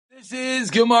This is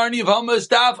Gemara Nivama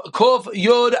Staff Kof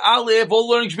Yod Aleph. All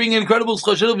learning bring incredible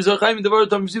schashel b'zarchaim in Devar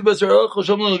Tam Yisib Basar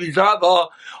Chosham L'Lizava.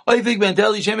 I think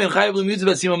Benteli Shem and Chayav L'Mutz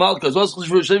Basim Malkas. Was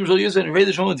Chosh Shem Shal Yosef and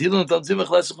Veda Shom Tilon Tanzim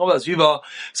Chlas Chom Basiva.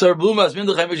 Sar Blum Bas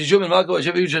Mendel Chaim Shishum and Malka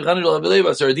Vashavi Shechana L'Avelei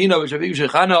Basar Dina Vashavi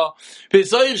Shechana.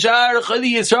 Pesach Shar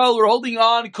Chali Yisrael. We're holding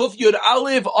on Kof Yod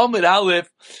Aleph Amid Aleph.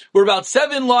 We're about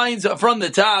 7 lines from the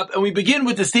top, and we begin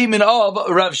with the statement of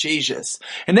Rav Sheshes.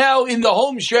 And now in the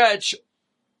home stretch,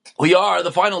 we are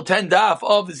the final 10 daf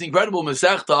of this incredible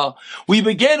Masechta. We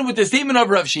begin with the statement of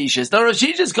Rav Sheshes. Now Rav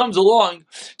Sheshes comes along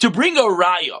to bring a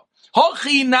raya.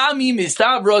 Hachi nami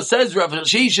mistavra, says Rav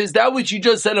Sheshes, that which you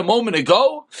just said a moment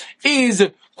ago is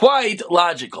quite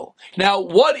logical. Now,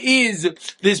 what is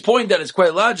this point that is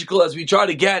quite logical as we try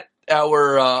to get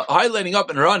our highlighting up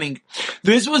and running?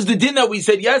 This was the din that we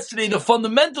said yesterday, the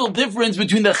fundamental difference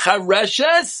between the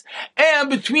chareshes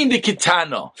and between the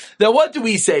ketana. Now what do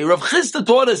we say? Rav Chisda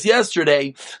taught us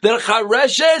yesterday that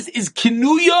chareshes is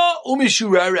kinuya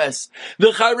umishureres.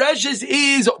 The chareshes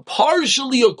is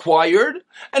partially acquired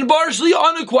and partially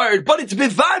unacquired, but it's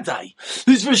bivadai.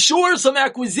 There's for sure some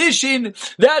acquisition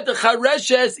that the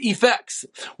chareshes effects.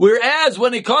 Whereas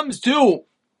when it comes to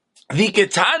the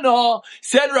Ketana,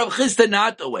 said Rav Chisda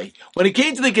not the way. When it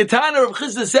came to the Ketana, Rav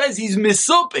Chisda says he's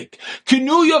misupik.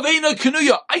 Kenuya veina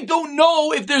kenuya. I don't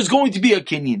know if there's going to be a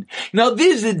kinyan. Now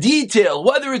this is a detail,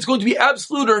 whether it's going to be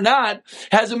absolute or not,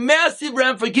 has a massive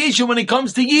ramification when it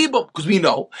comes to Yibam. Because we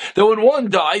know that when one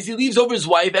dies, he leaves over his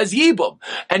wife as Yibam.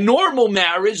 And normal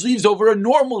marriage leaves over a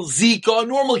normal zika, a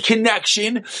normal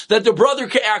connection that the brother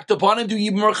can act upon and do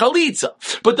Yibam or Chalitza.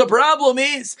 But the problem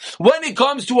is, when it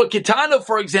comes to a Ketana,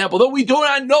 for example, though we do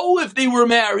not know if they were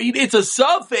married, it's a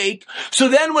suffix. So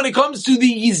then when it comes to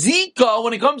the Zika,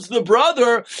 when it comes to the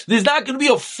brother, there's not going to be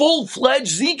a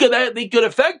full-fledged Zika that they could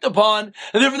affect upon,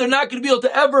 and therefore they're not going to be able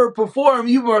to ever perform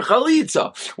Yibam or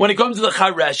Chalitza. When it comes to the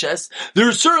Chareshes,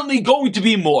 there's certainly going to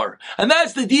be more. And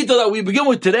that's the detail that we begin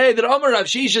with today, that Amar Rav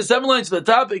Sheshes, 7 lines to the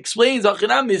top, explains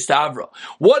Achinam Mistavra.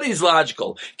 What is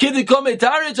logical? Kiddikom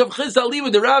etaretz of Chisda Ali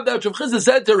with the Rav, that Rav Chisda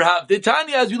said to Rav, the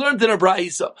Tanya, as we learned in a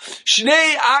Braisa,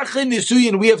 Shnei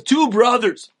we have 2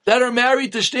 brothers that are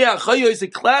married to Shtei Achayos, a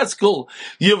classical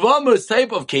Yevamos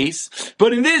type of case.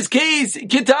 But in this case,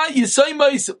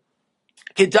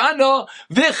 Ketana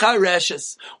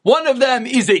v'chareshes. One of them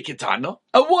is a ketana,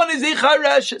 and one is a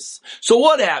chareshes. So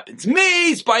what happens?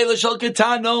 Meis baila shel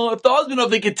ketana. If the husband of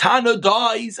the ketana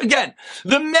dies, again,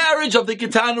 the marriage of the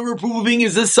ketana we're proving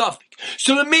is a suffix.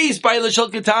 So the meis baila shel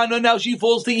ketana, now she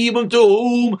falls to Yibam to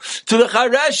whom? To the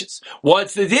chareshes.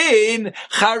 What's the din?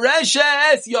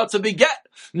 Chareshes yatsa beget.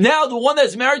 Now the one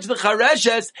that's married to the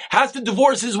Chareshes has to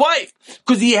divorce his wife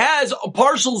because he has a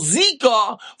partial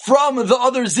zika from the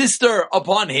other sister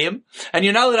upon him. And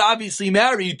you're not allowed to obviously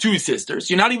marry 2 sisters.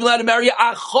 You're not even allowed to marry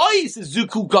achayis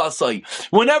zuku kasai.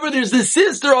 Whenever there's the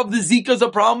sister of the zika is a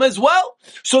problem as well.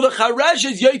 So the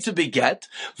Chareshes yaitza beget.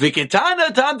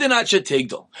 V'ketana tamdinat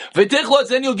shetigdol. V'tichlos,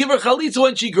 then you'll give her chalitza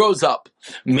when she grows up.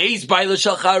 Meis baila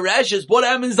shel Chareshes. What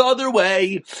happens the other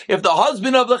way? If the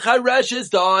husband of the Chareshes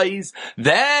dies,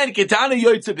 then Ketana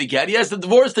yoytze beget. He has to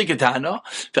divorce the Ketana.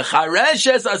 The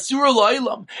Chareshes asur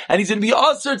lo'ilam, and he's going to be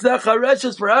usher to the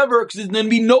Chareshes forever because there's going to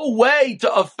be no way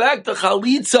to affect the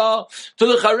Chalitza to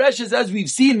the Chareshes, as we've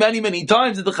seen many, many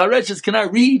times that the Chareshes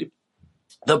cannot read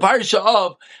the parsha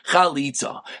of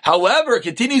Chalitza. However,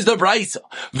 continues the Braisa.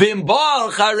 Vimbal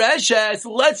Chareshes,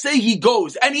 let's say he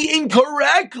goes and he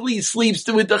incorrectly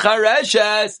sleeps with the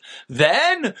Chareshes,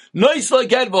 then Noisla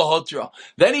get Vahotra.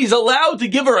 Then he's allowed to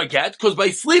give her a get, because by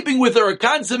sleeping with her, it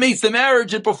consummates the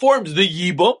marriage, it performs the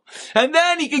Yibum, and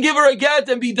then he can give her a get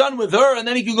and be done with her, and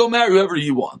then he can go marry whoever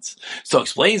he wants. So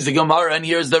explains the Gemara, and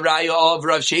here's the Raya of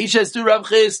Rav Sheshes to Rav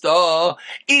Chisda.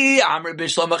 Amr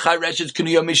Bishlam Chareshes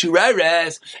Kunuya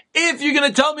Mishureres. If you're going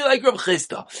to tell me like Rav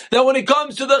Chisda, that when it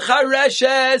comes to the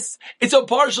Chareshes, it's a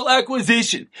partial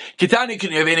acquisition. Ketana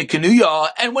Kenuya,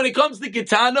 and when it comes to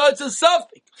Ketana, it's a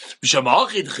suffix. Now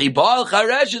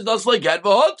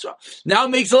it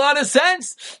makes a lot of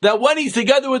sense that when he's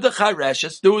together with the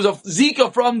Chareshes, there was a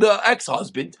zika from the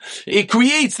ex-husband, it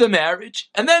creates the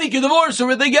marriage, and then he can divorce her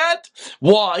with the get.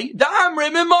 Why?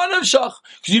 Because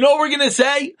you know what we're going to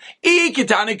say?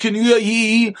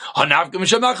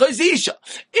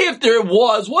 If there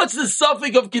was, what's the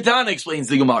suffix of Ketana, explains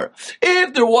the Gemara.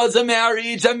 If there was a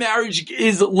marriage, that marriage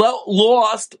is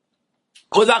lost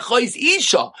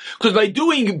Because by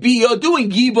doing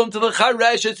Yibam to the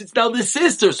Chareshes, it's now the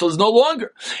sister, so it's no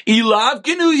longer. Ilav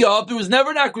Kenuya, if there was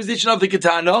never an acquisition of the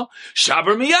Ketana,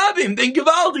 Shabar Miyabim, then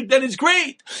Givaldik, then it's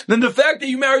great. Then the fact that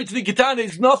you married to the Ketana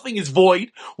is nothing, is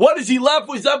void. What is he left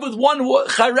with? He's left with one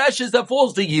Chareshes that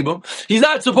falls to Yibam. He's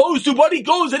not supposed to, but he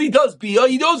goes and he does Bia,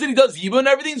 he knows that he does Yibam, and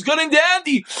everything's good and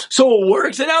dandy. So it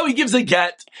works, and now he gives a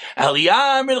get.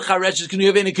 Eliyam and Chareshes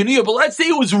Kenuya and Kenuya, but let's say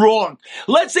it was wrong.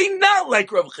 Let's say not like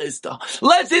Rav Chisda.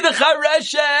 Let's say the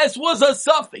Chareshes was a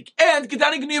suffix and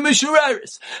Ketana Kenuya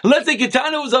Mishureris. Let's say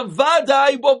Ketana was a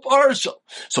Vadai but partial.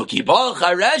 So Kibal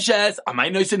Chareshes, Amay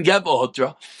Noisin Geva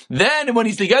Hotra. Then when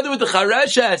he's together with the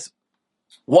Chareshes,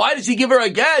 why does he give her a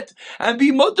get and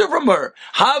be mutter from her?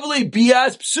 Havle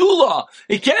bias psula.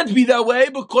 It can't be that way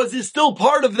because it's still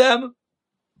part of them.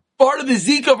 Part of the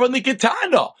Zika from the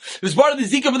Ketana. If it's part of the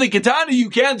Zika from the Ketana,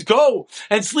 you can't go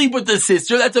and sleep with the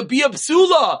sister. That's a Bia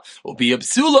Psula. Or Bia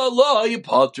Psula la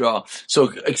Yipatra.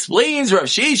 So explains Rav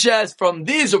Sheshes, from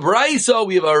this Braisa,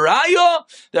 we have a Raya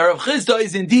that Rav Chisda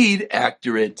is indeed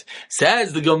accurate.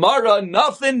 Says the Gemara,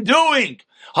 nothing doing.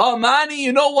 Hamani,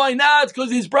 you know why not? Because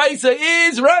his brisa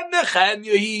is Rab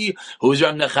Nechemya. Who's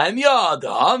Rab Nechemya?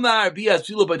 The Hamar Bia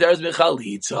Psula B'Daras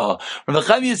B'Chalitza. Rab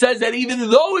Nechemya says that even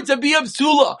though it's a Bia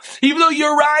Psula, even though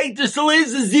you're right, there still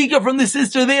is a Zika from the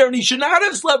sister there, and he should not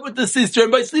have slept with the sister,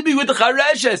 and by sleeping with the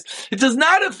Chareshes, it does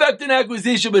not affect an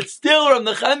acquisition, but still Rab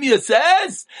Nechemya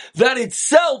says that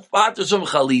itself Pater from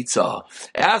Chalitza.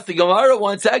 Ask the Gemara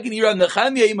 1 second, Rab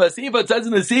Nechemya, Imasifa, it says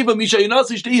in the Sifa, Misha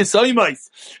Yonasi Shtei Yisaymais.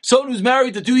 Someone who's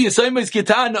married to two Yisaymas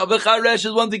Ketana of a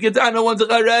Chareshes, one's a Ketana, one's a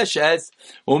Chareshes.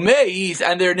 Umeis,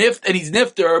 and they're nift, and he's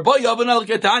nifter. Boy Yavan al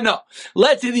Ketana.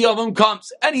 Let's say the Yavam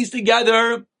comes, and he's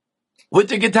together with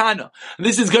the Ketana.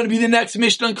 This is going to be the next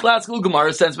Mishnah in classical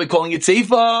Gemara sense by calling it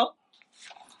Seifa.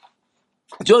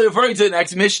 It's really referring to the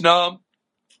next Mishnah.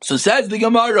 So says the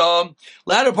Gemara,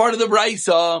 latter part of the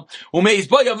Braisa, Umeis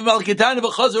boy of Malketana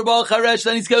v'chazar bal Charesh,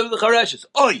 then he's together with the Chareshes.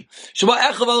 Oi, Shema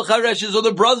Echav al Chareshes, or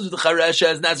the brothers of the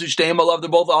Chareshes, Nasu Shteim, I love,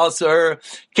 they're both Aser.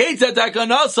 Keitza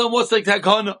Takanasa, what's like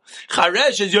Takana?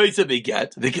 Charesh is Yoitza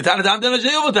Beget. The Ketana Tamdan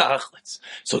Ajayov Tachlitz.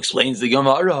 So explains the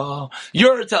Gemara,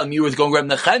 you're telling me you was going to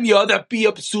grab Nechemya, that be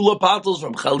a Psula Patels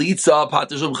from Chalitza,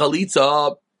 Patels from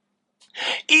Chalitza.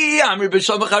 Amri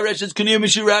B'Shalva Chareshes, Kunyah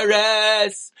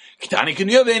Mishurares. If you're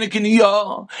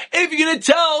going to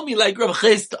tell me, like Rav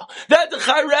Chisda, that the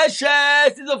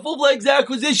Chareshes is a full-fledged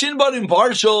acquisition, but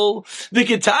impartial, the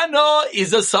Ketana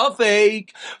is a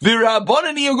suffix, the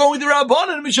Rabbanan, you're going with the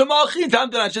Rabbanan,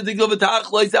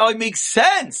 now it makes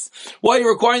sense why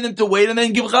you're requiring them to wait and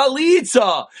then give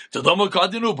Chalitza. To the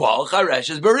Makadinu Baal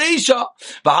Chareshes Berisha.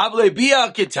 V'havle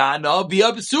Bia Ketana,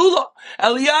 Bia Psula.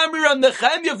 Eliyamir Rav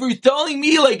Nechemya, for telling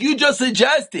me, like you just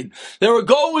suggested, they were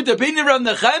going with the opinion of Rav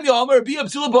Nechemya, Amar Bia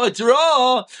Psula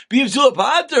B'Torah, Bia Psula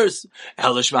Paters.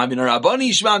 Elishma Mina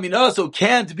Rabbani, Shma Mina, so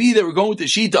can't be that we're going with the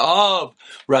Shita of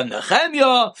Rav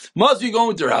Nechemya, must be going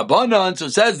with the Rabbanan. So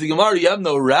says the Gemara, you have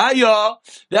no Raya,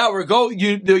 that we're going,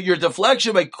 your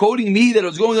deflection by quoting me that it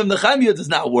was going with Rav Nechemya does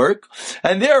not work.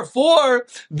 And therefore,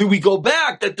 we go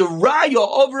back that the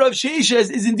Raya of Rav Sheshes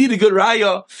is indeed a good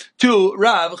Raya to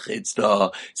Rav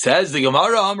Chisda. Says the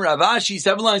Gemara, Rav Ashi,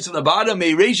 7 lines from the bottom,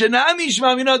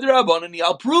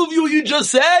 I'll prove you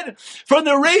just said from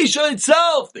the Reisha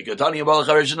itself. The Ketani and Baal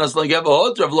Charesh nas like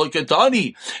Hotra, V'lo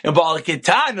Ketani and Baal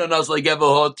Ketana nas like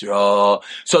Hotra.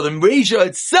 So the Reisha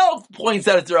itself points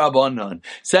out it's a Rabbanan.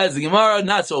 Says the Gemara,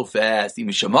 not so fast.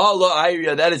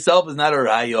 That itself is not a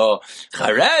Raya.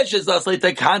 Charesh is nas like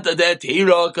Tekanta de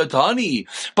Tira Ketani.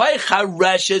 By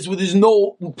Chareshes, where there's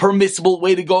no permissible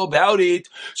way to go about it.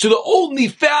 So the only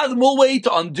fathomable way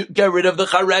to get rid of the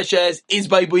Chareshes is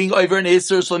by being over an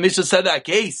Isser. So the Mishnah said that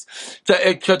case.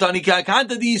 It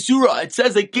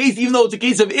says a case, even though it's a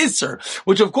case of Isser,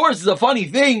 which of course is a funny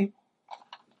thing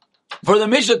for the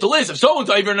Mishnah to list. If someone's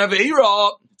over an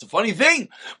Aveira, it's a funny thing.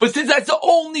 But since that's the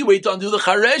only way to undo the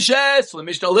Chareshes, so the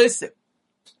Mishnah lists it.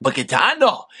 But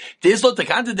Ketana, there's no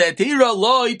Takanta de Atira,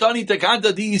 lo itani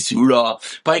Takanta di Isura.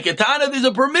 By Ketana, there's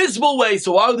a permissible way,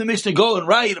 so why would the Mishnah go and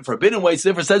write a forbidden way? So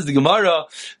therefore says the Gemara,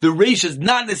 the Reish is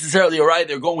not necessarily a Raya,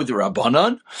 they're going with the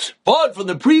Rabbanan. But from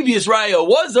the previous Raya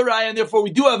was a Raya, and therefore we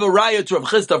do have a Raya to Rav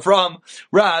Chisda from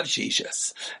Rav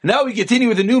Sheshes. Now we continue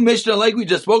with a new Mishnah like we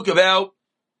just spoke about.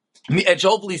 It should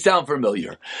hopefully sound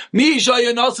familiar. Someone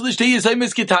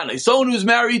who's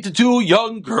married to two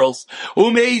young girls.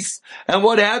 And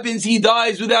what happens? He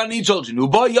dies without any children.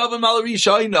 One Yavam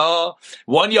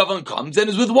comes and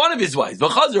is with one of his wives.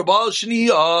 And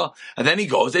then he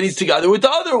goes and he's together with the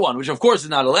other one, which of course is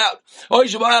not allowed. Or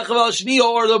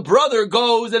the brother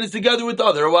goes and is together with the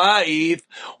other wife.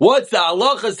 What's the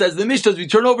halacha? Says the Mishnah, as we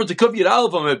turn over to Kufiyat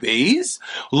Aleph on Beis.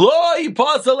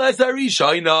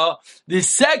 The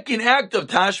second act of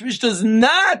Tashmish does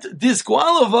not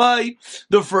disqualify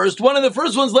the first one, and the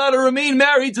first one's allowed to remain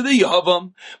married to the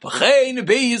Yavam.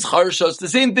 The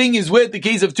same thing is with the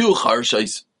case of two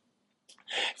Charshos.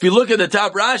 If you look at the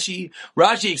top Rashi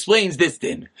explains this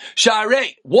then.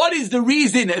 Sharei, what is the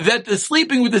reason that the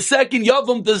sleeping with the second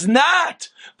Yavam does not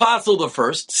passel the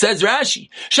first? Says Rashi,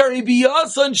 Sharei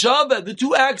biyasan shava, the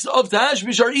two acts of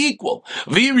Tashmish are equal.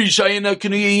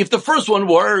 If the first one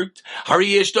worked,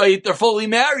 they're fully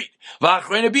married.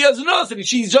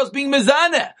 She's just being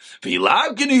mezaneh.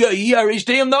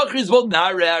 Well,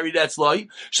 not married, that's lie.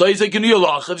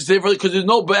 Because there's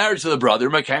no marriage to the brother.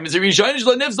 And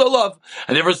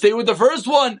never stay with the first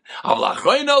one. As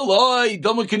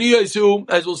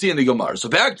we'll see in the Gemara. So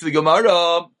back to the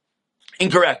Gemara.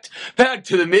 Incorrect. Back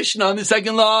to the Mishnah on the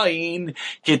second line.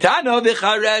 Ketana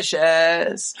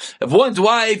v'chareshes. If one's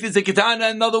wife is a ketana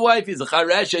and another wife is a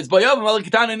chareshes, by Yavam al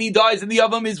ketana and he dies and the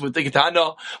Yavam is with the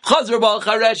ketana. Chazar bal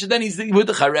chareshes, then he's with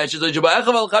the chareshes.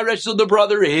 So the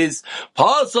brother is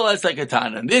pasal as a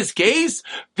ketana. In this case,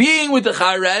 being with the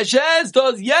chareshes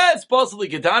does yes pasal the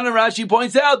ketana. Rashi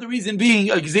points out the reason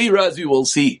being a gzeira, as we will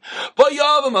see. By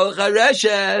Yavam al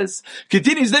chareshes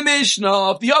continues the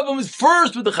Mishnah. If the Yavam is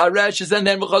first with the chareshes, and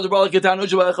then pasal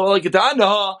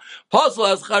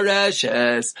as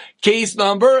chareshes. Case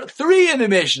number 3 in the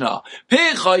Mishnah.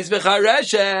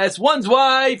 One's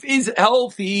wife is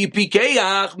healthy,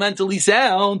 pikeach, mentally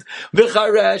sound,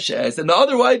 v'chareshes, and the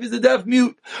other wife is a deaf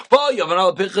mute.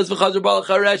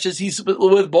 He's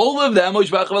with both of them.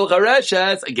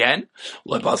 Again,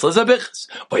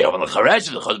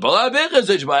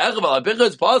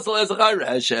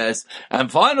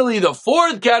 and finally, the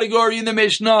fourth category in the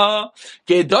Mishnah.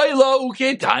 Gedaila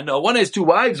uketana. One has two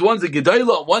wives. One's a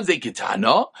gedaila, one's a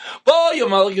ketana.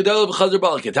 Yavam gedaila b'chazar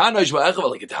bal ketana. Shba'echa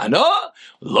bal ketana.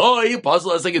 Lo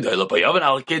yipasal as a gedaila. Yavam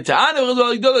al ketana b'chazar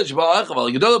bal gedaila. Shba'echa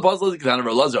bal gedaila pasal as a ketana.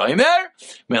 Rav Elazar Aimer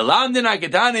melamdin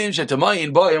haketanim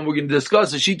shetamayin bayim. We're going to discuss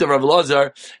the sheet of Rav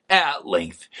Elazar at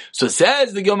length. So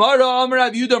says the Gemara. Amar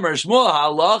Rav Yehuda Mer Shmuel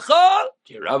halacha.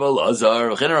 Rav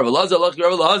Elazar.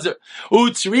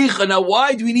 Now,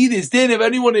 why do we need this din? If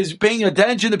anyone is paying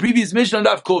attention, the previous Mishnah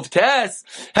Daf Kuf Tes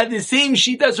had the same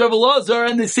sheet as Rav Elazar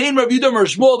and the same Rav Yehuda Mer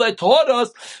Shmuel that taught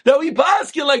us that we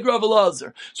paskin like Rav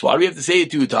Elazar. So why do we have to say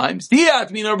it 2 times?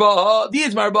 Diaz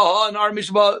Marbaha and our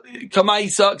Mishnah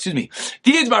Kamaisa. Excuse me.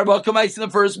 Diaz Marbaha Kamaisa in the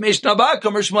first Mishnah.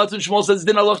 Kamer Shmuel and Shmuel says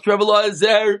din Allah Rav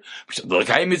Elazar.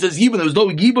 It says Yibam. There was no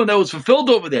Yibam that was fulfilled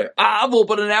over there.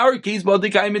 But in our case, but the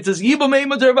Kaim it says Yibam.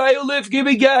 Maybe you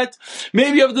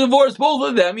have to divorce both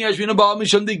of them. Because it's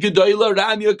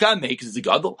a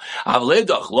gadol.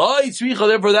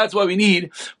 Therefore, that's why we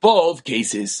need both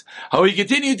cases. How we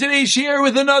continue today's share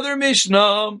with another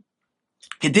Mishnah.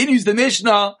 Continues the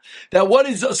Mishnah that what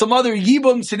is some other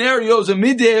Yibam scenarios of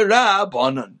Midei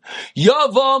Rabbanan.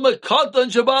 Yavam Katan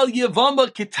Shabal Yavam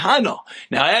Ketana.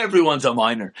 Now everyone's a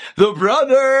minor. The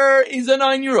brother is a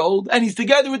 9-year-old and he's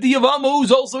together with the Yavam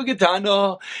who's also a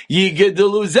Ketana.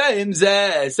 Yigedelu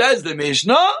Zeh, says the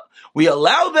Mishnah, we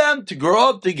allow them to grow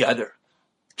up together.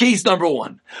 Case number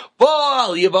 1.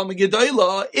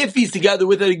 If he's together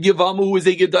with a Yavam who is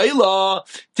a Gedailah,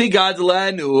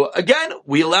 again,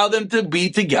 we allow them to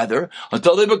be together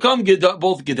until they become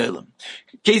both Gedailim.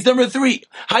 Case number 3. If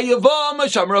a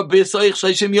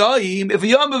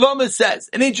Yavam says,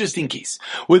 an interesting case,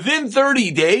 within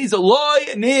 30 days, I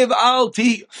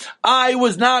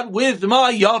was not with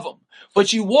my Yavam, but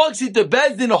she walks into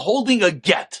Bezdin holding a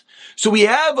get. So we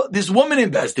have this woman in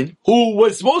Bezdin who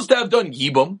was supposed to have done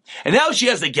Yibam, and now she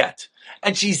has a get.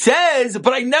 And she says,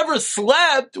 but I never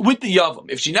slept with the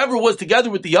Yavam. If she never was together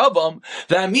with the Yavam,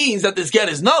 that means that this get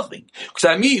is nothing. Because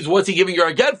that means, what's he giving her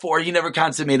a get for? He never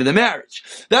consummated the marriage.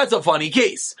 That's a funny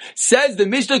case. Says the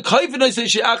Mishnah,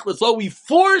 we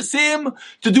force him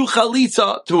to do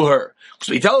chalitza to her.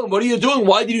 So we tell him, what are you doing?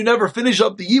 Why did you never finish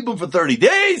up the Yibum for 30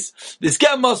 days? This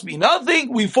get must be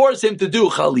nothing. We force him to do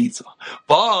Chalitza.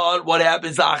 But what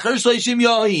happens?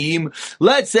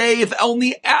 Let's say if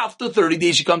only after 30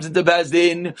 days she comes into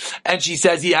Bezdin and she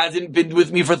says he hasn't been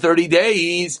with me for 30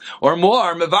 days or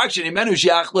more,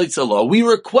 we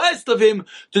request of him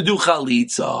to do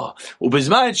Chalitza.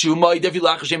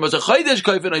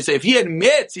 If he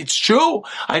admits it's true,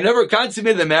 I never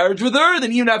consummated the marriage with her,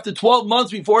 then even after 12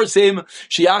 months we force him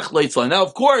Shiach Leitzla. Now,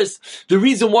 of course, the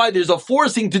reason why there's a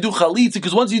forcing to do Chalitza,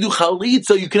 because once you do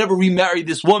Chalitza, you can never remarry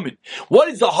this woman. What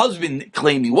is the husband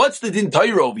claiming? What's the Din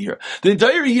Torah over here? The Din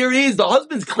Torah here is the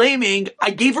husband's claiming,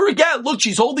 I gave her a get. Look,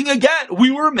 she's holding a get.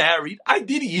 We were married. I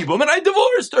did Yibum and I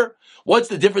divorced her. What's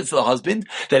the difference to the husband?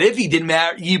 That if he did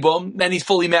Yibum, then he's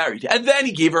fully married. And then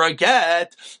he gave her a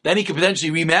get, then he could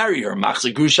potentially remarry her. But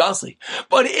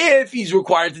if he's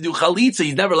required to do Chalitza,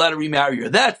 he's never allowed to remarry her.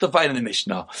 That's the fight in the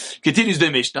Mishnah. Continues the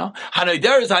Mishnah.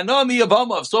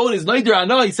 If someone is Neider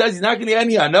Hana, he says he's not going to get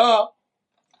any Hana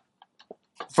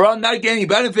from not getting any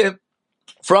benefit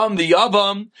from the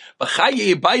Yavam,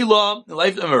 the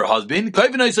life of her husband.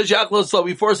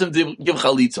 We force him to give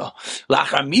Chalitza.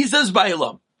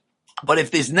 But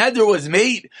if this neder was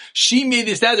made, she made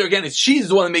this neder again. She's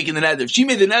the one making the neder. She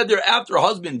made the neder after her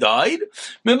husband died.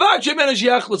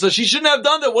 So she shouldn't have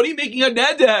done that. What are you making a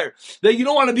neder that you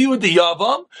don't want to be with the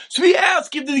yavam? So we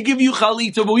ask him to give you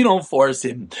chalitza, but we don't force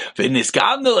him. But if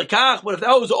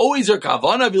that was always her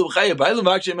kavana,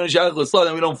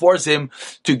 then we don't force him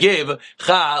to give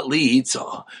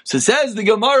chalitza. So says the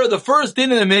Gemara, the first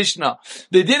din of the Mishnah,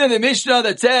 the din of the Mishnah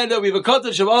that said that we have a kata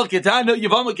shaval ketana,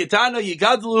 yavama ketana,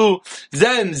 yigadlu.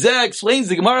 Zem Zeh explains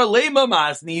the Gemara, Lema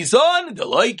Mas Nison, the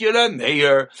like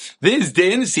Rameir. This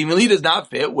din seemingly does not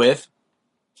fit with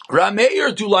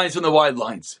Rameir, 2 lines from the wide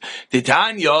lines.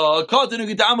 Titania, Rameir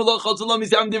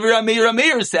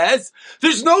says,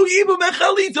 there's no Yibum and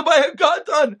Chalitza by a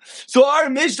Katan. So our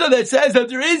Mishnah that says that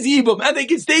there is Yibum and they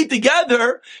can stay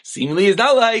together, seemingly is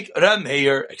not like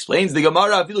Rameir. Explains the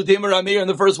Gemara, Afilu Tema Rameir in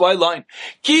the first wide line.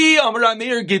 Ki Amar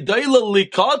Rameir Gedaila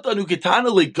Likatan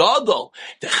Uketana Ligadol.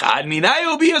 Techad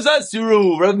Minayo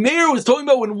Biazasuru. Rameir was talking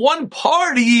about when one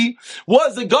party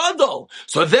was a Gadol.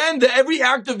 So then every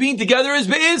act of being together is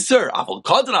Be'ez. Our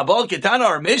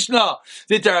Mishnah,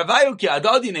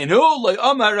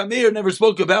 never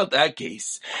spoke about that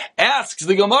case. Asks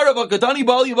the Gemara, but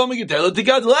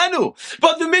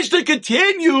the Mishnah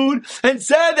continued and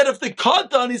said that if the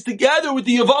Katan is together with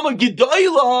the Yavama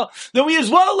Gedayla, then we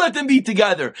as well let them be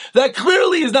together. That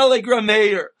clearly is not like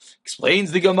Rameir.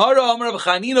 Explains the Gemara,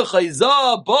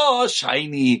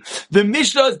 the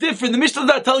Mishnah is different. The Mishnah is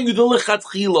not telling you the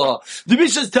Lechatchila. The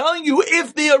Mishnah is telling you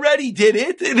if they already did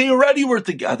it, they already were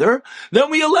together,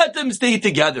 then we let them stay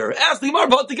together. Ask the Gemara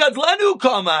about Tigadlanu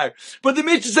Kamar. But the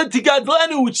Mishnah said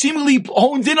Tigadlanu, which seemingly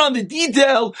hones in on the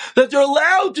detail that they're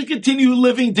allowed to continue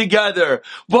living together.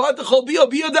 But how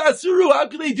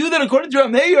can they do that according to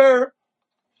Rameir?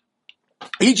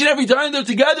 Each and every time they're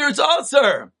together, it's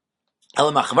Aser.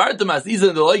 Says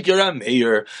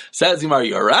Gemara,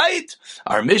 you're right.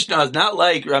 Our Mishnah is not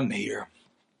like Rameir.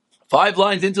 5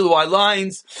 lines into the wide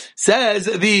lines, says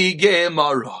the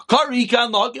Gemara.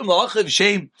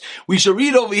 We should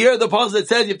read over here the passage that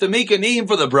says you have to make a name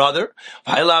for the brother.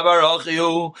 Says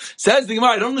the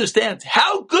Gemara, I don't understand.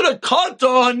 How could a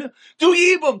katan do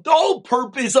Yibum? The whole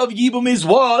purpose of Yibum is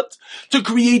what? To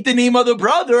create the name of the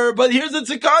brother, but here's a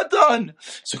katan.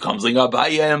 So comes like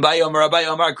Abaya and Abaya Amar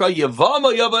Kra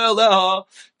Yavama Yavaleha,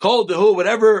 called the who,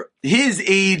 whatever his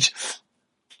age,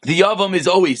 the Yavam is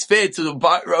always fit. So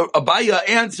Abaya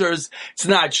answers, it's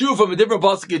not true. From a different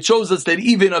pasuk, it shows us that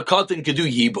even a katan could do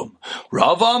Yibum.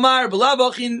 Rava Amar,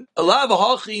 nami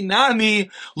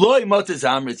loy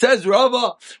matizamr. It says,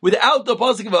 Rava, without the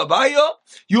pasuk of Abaya,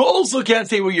 you also can't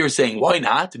say what you're saying. Why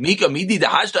not? Mika midi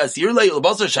dahashta asir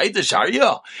le'ilbasa shaita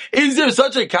sharia. Is there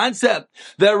such a concept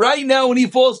that right now when he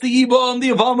falls to Yibum, the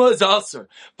Yavama is aser?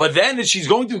 But then if she's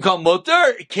going to become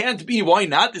mutter, it can't be. Why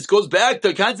not? This goes back to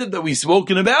a concept that we've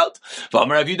spoken about. That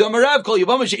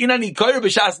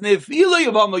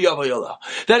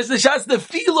is the Shas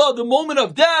Nefila, the moment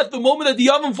of death, the moment that the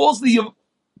Yavam falls to the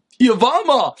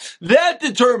Yavama, that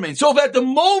determines. So if at the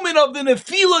moment of the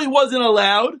Nefila he wasn't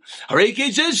allowed,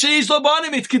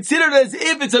 it's considered as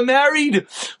if it's a married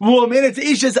woman. It's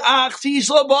Ishes Ach, Sheish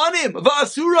Labanim,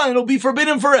 Vasura, and it'll be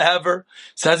forbidden forever.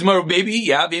 Says maybe,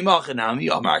 we'll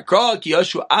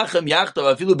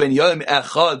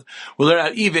learn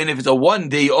out even if it's a 1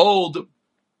 day old,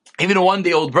 even a 1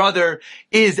 day old brother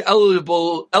is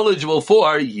eligible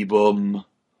for Yibum.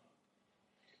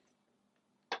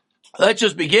 Let's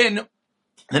just begin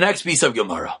the next piece of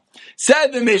Gemara. Said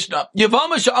the Mishnah,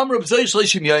 Yavama sha'amra b'zay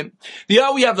shlishim yom.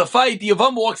 We have the fight. The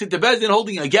Yavama walks into Bezdin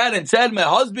holding a get and said, my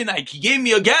husband, he gave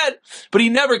me a get, but he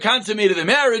never consummated the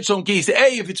marriage. So in case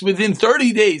A, if it's within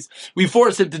 30 days, we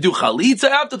force him to do chalitza.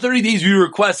 After 30 days, we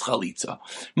request chalitza.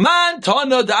 Man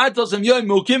tana da'atos yom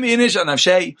mukim inish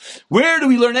anavshei. Where do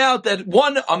we learn out that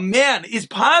a man is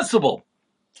possible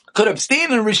could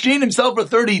abstain and restrain himself for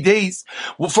 30 days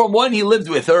from one he lived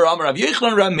with her? Amar Rav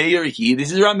Yochanan Rav Meir he.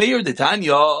 This is Rav Meir the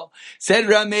Tanya. Said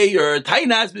Rav Meir,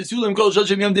 Tainas Besulim Kol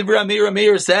Shloshim Yom Div Rav Meir. Rav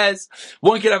Meir says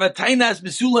one could have a Tainas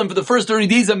Besulim for the first 30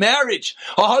 days of marriage.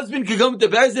 A husband could come to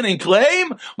Bezdin and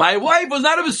claim, my wife was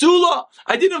not a Besula.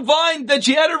 I didn't find that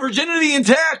she had her virginity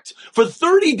intact for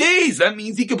 30 days. That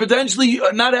means he could potentially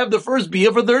not have the first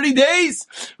bia for 30 days.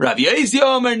 Rav Yossi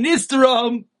Amar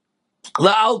Nistram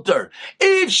La'alter.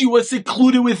 If she was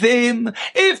secluded with him,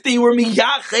 if they were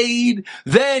miyached,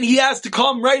 then he has to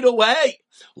come right away.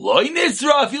 Lo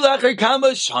nisra afilu achar kama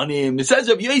shanim. It says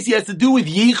Rav Yossi has to do with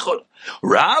yichud.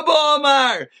 Rabba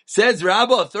Amar says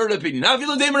Rabba, a third opinion.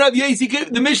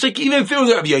 The Mishnah even fit with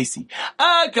Rav Yossi.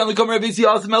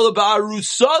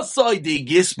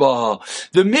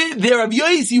 The Rav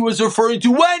Yossi was referring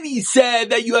to when he said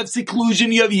that you have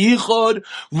seclusion, you have yichud,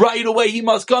 right away he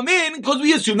must come in, because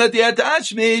we assume that they had to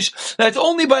ashmish. That's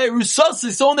only by a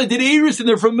rusas, someone that did eirus and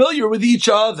they're familiar with each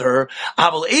other.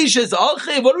 What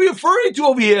are we referring to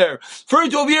over here?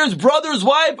 Referring to over here is brother's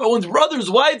wife. But one's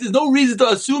brother's wife, there's no reason to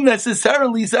assume that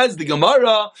necessarily, says the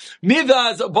Gemara,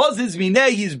 Mivaz buzzes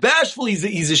mineh, he's bashful,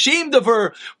 he's ashamed of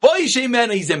her,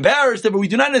 he's embarrassed of her. We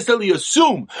do not necessarily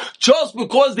assume just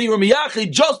because they were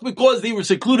miyachid, just because they were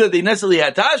secluded, they necessarily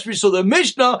had tashmish. So the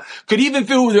Mishnah could even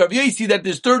feel with Rav Yossi that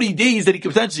there's 30 days that he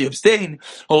could potentially abstain.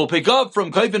 We'll pick up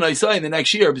from Kaifin Isai in the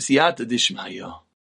next year, B'siyata Dishmaya.